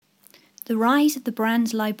The Rise of the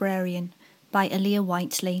Brand Librarian by Aaliyah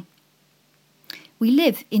Whiteley. We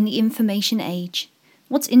live in the information age.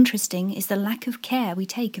 What's interesting is the lack of care we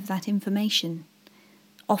take of that information.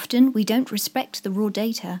 Often we don't respect the raw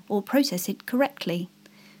data or process it correctly.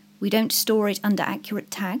 We don't store it under accurate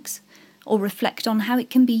tags or reflect on how it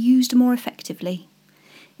can be used more effectively.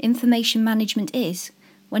 Information management is,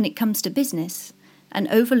 when it comes to business, an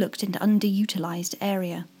overlooked and underutilized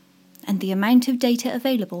area, and the amount of data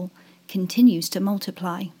available continues to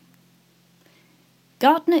multiply.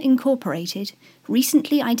 Gartner Incorporated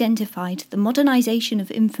recently identified the modernization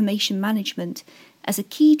of information management as a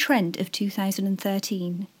key trend of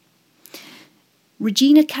 2013.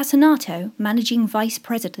 Regina Casanato, Managing Vice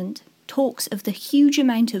President, talks of the huge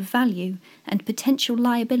amount of value and potential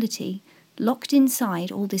liability locked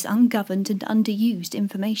inside all this ungoverned and underused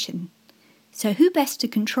information. So who best to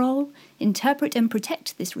control, interpret and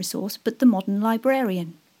protect this resource but the modern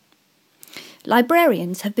librarian?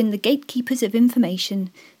 Librarians have been the gatekeepers of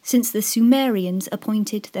information since the Sumerians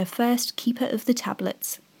appointed their first keeper of the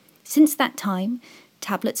tablets. Since that time,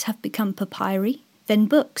 tablets have become papyri, then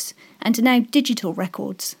books, and now digital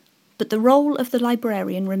records. But the role of the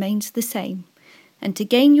librarian remains the same. And to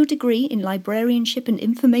gain your degree in librarianship and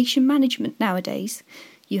information management nowadays,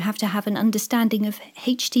 you have to have an understanding of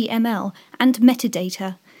HTML and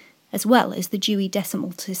metadata, as well as the Dewey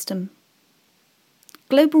Decimal System.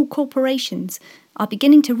 Global corporations are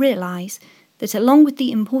beginning to realize that along with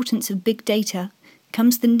the importance of big data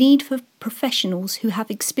comes the need for professionals who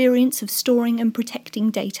have experience of storing and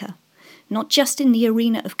protecting data, not just in the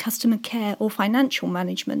arena of customer care or financial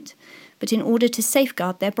management, but in order to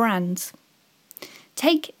safeguard their brands.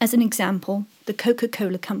 Take, as an example, the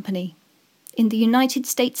Coca-Cola Company. In the United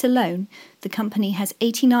States alone, the company has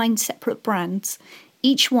 89 separate brands,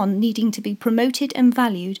 each one needing to be promoted and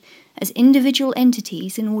valued as individual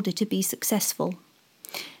entities in order to be successful.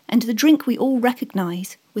 And the drink we all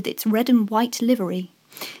recognise, with its red and white livery,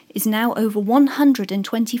 is now over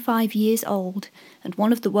 125 years old and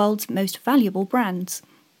one of the world's most valuable brands.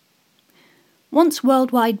 Once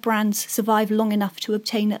worldwide brands survive long enough to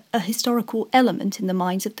obtain a historical element in the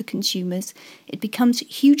minds of the consumers, it becomes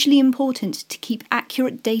hugely important to keep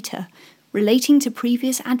accurate data relating to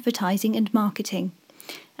previous advertising and marketing,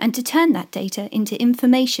 and to turn that data into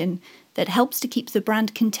information that helps to keep the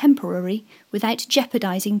brand contemporary without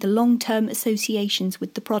jeopardizing the long-term associations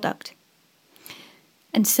with the product.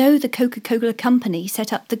 And so the Coca-Cola Company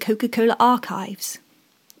set up the Coca-Cola Archives.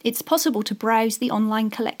 It's possible to browse the online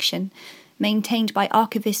collection, maintained by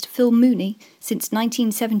archivist Phil Mooney since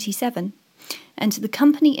 1977, and the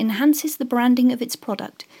company enhances the branding of its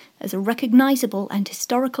product as a recognizable and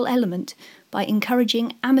historical element by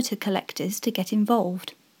encouraging amateur collectors to get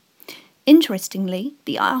involved. Interestingly,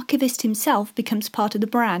 the archivist himself becomes part of the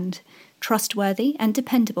brand, trustworthy and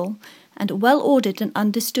dependable, and a well-ordered and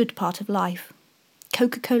understood part of life.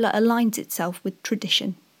 Coca-Cola aligns itself with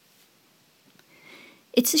tradition.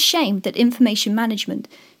 It's a shame that information management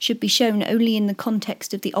should be shown only in the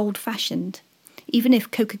context of the old-fashioned, even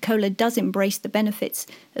if Coca-Cola does embrace the benefits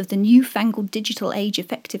of the newfangled digital age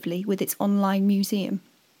effectively with its online museum.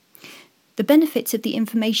 The benefits of the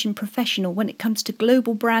information professional when it comes to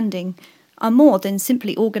global branding are more than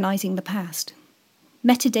simply organising the past.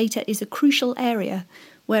 Metadata is a crucial area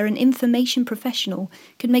where an information professional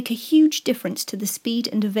can make a huge difference to the speed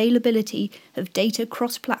and availability of data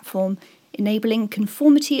cross-platform, enabling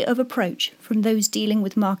conformity of approach from those dealing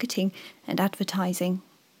with marketing and advertising.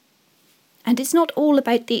 And it's not all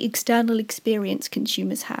about the external experience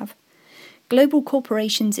consumers have. Global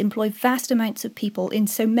corporations employ vast amounts of people in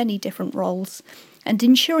so many different roles, and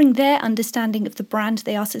ensuring their understanding of the brand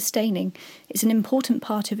they are sustaining is an important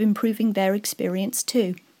part of improving their experience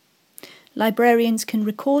too. Librarians can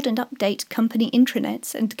record and update company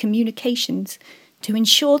intranets and communications to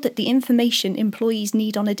ensure that the information employees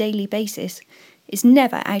need on a daily basis is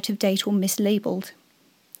never out of date or mislabeled.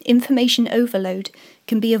 Information overload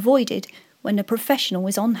can be avoided when a professional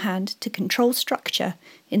is on hand to control structure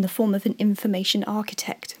in the form of an information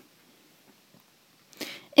architect.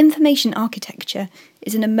 Information architecture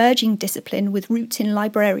is an emerging discipline with roots in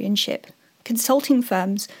librarianship. Consulting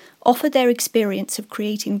firms offer their experience of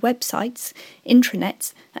creating websites,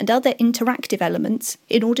 intranets, and other interactive elements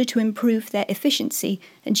in order to improve their efficiency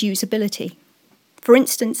and usability. For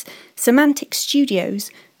instance, Semantic Studios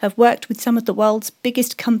have worked with some of the world's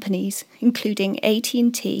biggest companies, including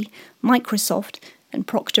AT&T, Microsoft, and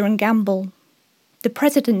Procter & Gamble. The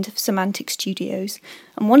president of Semantic Studios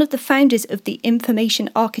and one of the founders of the Information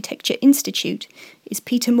Architecture Institute is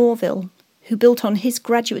Peter Morville, who built on his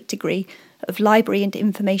graduate degree of Library and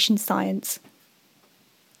Information Science.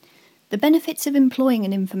 The benefits of employing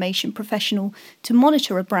an information professional to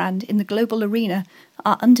monitor a brand in the global arena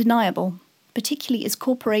are undeniable, particularly as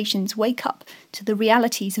corporations wake up to the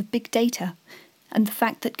realities of big data and the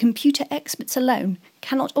fact that computer experts alone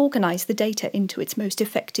cannot organise the data into its most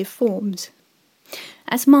effective forms.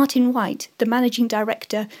 As Martin White, the managing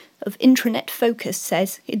director of Intranet Focus,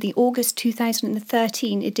 says in the August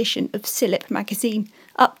 2013 edition of CILIP magazine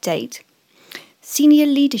Update, senior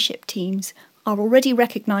leadership teams are already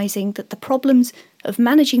recognising that the problems of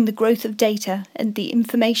managing the growth of data and the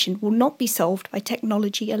information will not be solved by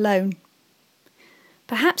technology alone.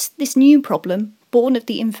 Perhaps this new problem, born of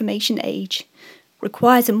the information age,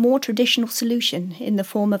 requires a more traditional solution in the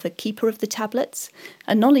form of a keeper of the tablets,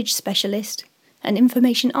 a knowledge specialist, an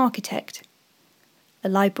information architect, a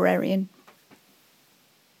librarian.